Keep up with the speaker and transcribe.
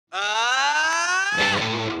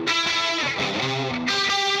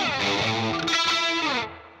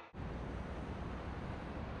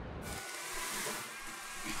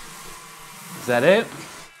that it?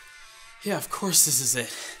 Yeah, of course this is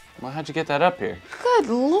it. Well, how'd you get that up here? Good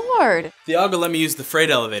Lord. Thiago let me use the freight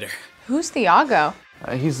elevator. Who's Thiago?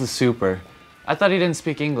 He's the super. I thought he didn't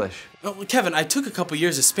speak English. Oh, well, Kevin, I took a couple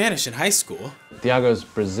years of Spanish in high school. Thiago's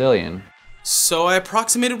Brazilian. So I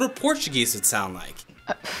approximated what Portuguese would sound like.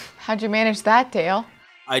 How'd you manage that, Dale?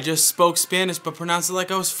 I just spoke Spanish but pronounced it like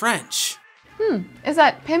I was French. Is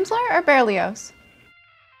that Pimsleur or Berlioz?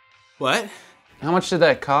 What? How much did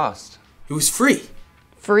that cost? It was free.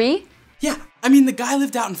 Free? Yeah, I mean, the guy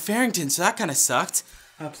lived out in Farrington, so that kind of sucked.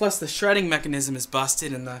 Plus, the shredding mechanism is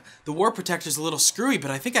busted, and the war protector's a little screwy,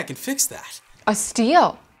 but I think I can fix that. A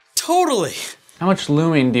steal? Totally! How much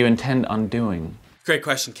looming do you intend on doing? Great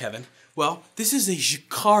question, Kevin. Well, this is a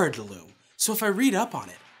jacquard loom, so if I read up on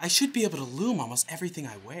it, I should be able to loom almost everything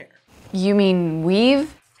I wear. You mean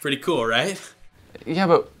weave? Pretty cool, right? Yeah,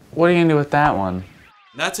 but what are you gonna do with that one?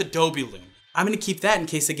 That's a Adobe loom. I'm gonna keep that in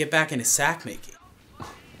case I get back into sack making.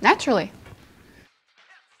 Naturally.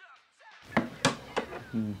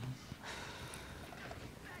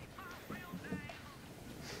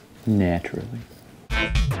 Naturally.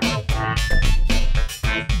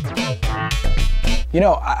 You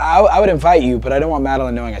know, I would invite you, but I don't want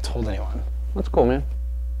Madeline knowing I told anyone. That's cool, man.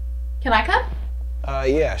 Can I come?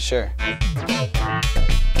 Yeah, sure.